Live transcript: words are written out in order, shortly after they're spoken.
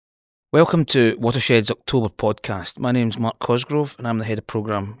Welcome to Watershed's October podcast. My name's Mark Cosgrove and I'm the head of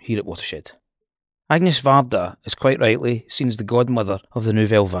programme here at Watershed. Agnes Varda is quite rightly seen as the godmother of the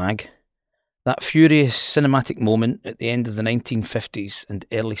Nouvelle Vague. That furious cinematic moment at the end of the 1950s and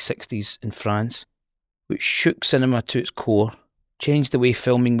early 60s in France, which shook cinema to its core, changed the way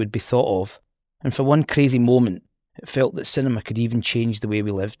filming would be thought of, and for one crazy moment it felt that cinema could even change the way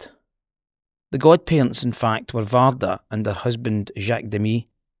we lived. The godparents, in fact, were Varda and her husband Jacques Demy,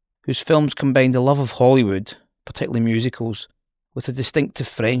 whose films combined the love of Hollywood, particularly musicals, with a distinctive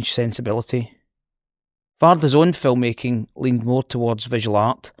French sensibility. Varda's own filmmaking leaned more towards visual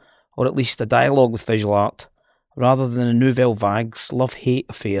art, or at least a dialogue with visual art, rather than a Nouvelle Vague's love-hate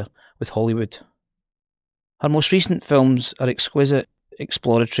affair with Hollywood. Her most recent films are exquisite,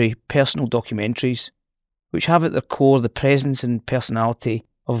 exploratory, personal documentaries, which have at their core the presence and personality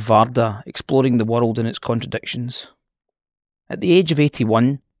of Varda exploring the world and its contradictions. At the age of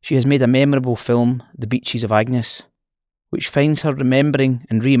 81, she has made a memorable film, The Beaches of Agnes, which finds her remembering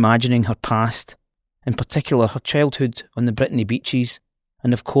and reimagining her past, in particular her childhood on the Brittany beaches,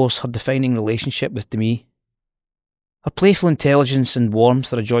 and of course her defining relationship with Demy. Her playful intelligence and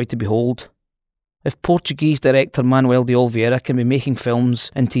warmth are a joy to behold. If Portuguese director Manuel de Oliveira can be making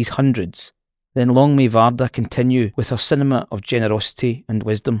films into his hundreds, then long may Varda continue with her cinema of generosity and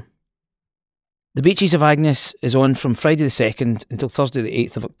wisdom. The Beaches of Agnes is on from Friday the 2nd until Thursday the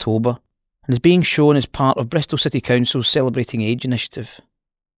 8th of October and is being shown as part of Bristol City Council's Celebrating Age initiative.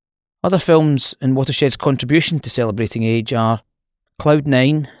 Other films in Watershed's contribution to Celebrating Age are Cloud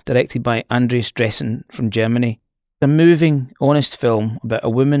 9, directed by Andreas Dressen from Germany, a moving, honest film about a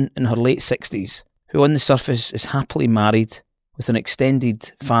woman in her late 60s who on the surface is happily married with an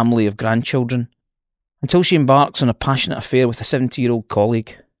extended family of grandchildren until she embarks on a passionate affair with a 70-year-old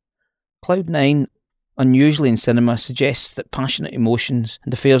colleague. Cloud 9, unusually in cinema, suggests that passionate emotions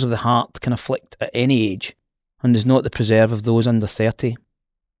and affairs of the heart can afflict at any age and is not the preserve of those under 30.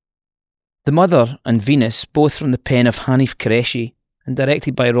 The Mother and Venus, both from the pen of Hanif Qureshi and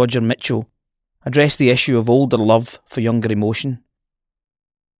directed by Roger Mitchell, address the issue of older love for younger emotion.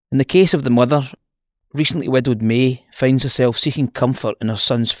 In the case of The Mother, recently widowed May finds herself seeking comfort in her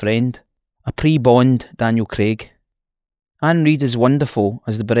son's friend, a pre-Bond Daniel Craig. Anne Reid is wonderful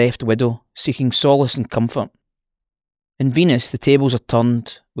as the bereft widow, seeking solace and comfort. In Venus, the tables are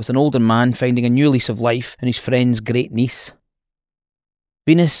turned, with an older man finding a new lease of life in his friend's great niece.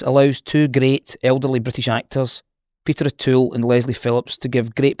 Venus allows two great elderly British actors, Peter O'Toole and Leslie Phillips, to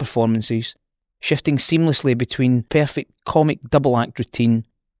give great performances, shifting seamlessly between perfect comic double-act routine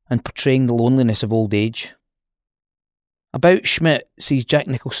and portraying the loneliness of old age. About Schmidt sees Jack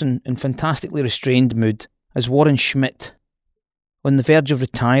Nicholson in fantastically restrained mood as Warren Schmidt. On the verge of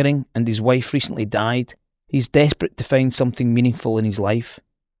retiring and his wife recently died, he's desperate to find something meaningful in his life.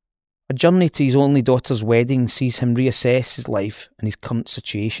 A journey to his only daughter's wedding sees him reassess his life and his current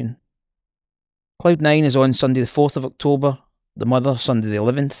situation. Cloud 9 is on Sunday the 4th of October, The Mother Sunday the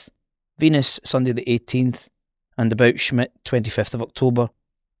 11th, Venus Sunday the 18th, and About Schmidt 25th of October.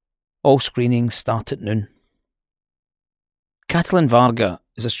 All screenings start at noon. Catalan Varga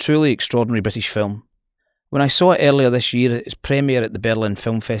is a truly extraordinary British film. When I saw it earlier this year at its premiere at the Berlin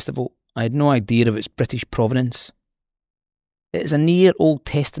Film Festival, I had no idea of its British provenance. It is a near Old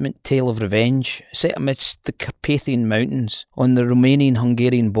Testament tale of revenge, set amidst the Carpathian Mountains on the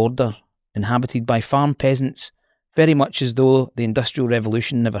Romanian-Hungarian border, inhabited by farm peasants, very much as though the Industrial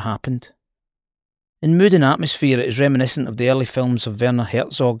Revolution never happened. In mood and atmosphere, it is reminiscent of the early films of Werner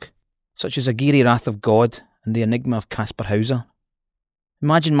Herzog, such as Aguirre Wrath of God and The Enigma of Caspar Hauser.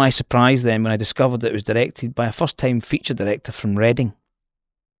 Imagine my surprise then when I discovered that it was directed by a first-time feature director from Reading.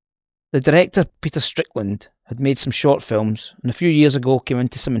 The director, Peter Strickland, had made some short films and a few years ago came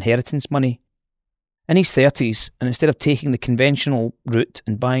into some inheritance money. In his 30s, and instead of taking the conventional route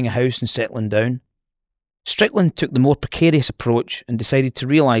and buying a house and settling down, Strickland took the more precarious approach and decided to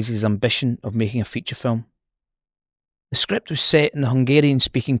realise his ambition of making a feature film. The script was set in the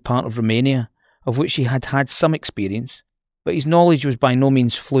Hungarian-speaking part of Romania, of which he had had some experience, but his knowledge was by no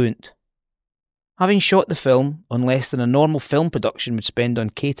means fluent. Having shot the film on less than a normal film production would spend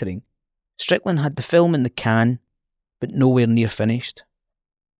on catering, Strickland had the film in the can, but nowhere near finished.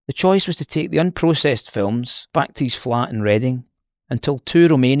 The choice was to take the unprocessed films back to his flat in Reading until two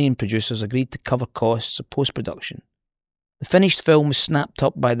Romanian producers agreed to cover costs of post-production. The finished film was snapped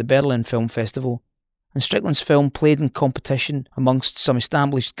up by the Berlin Film Festival, and Strickland's film played in competition amongst some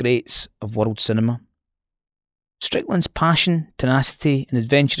established greats of world cinema. Strickland's passion, tenacity and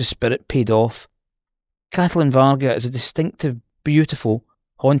adventurous spirit paid off. Catalan Varga is a distinctive, beautiful,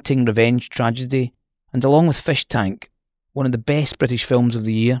 haunting revenge tragedy, and along with Fish Tank, one of the best British films of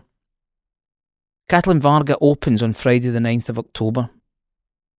the year. Katalin Varga opens on Friday the 9th of October.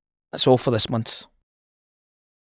 That's all for this month.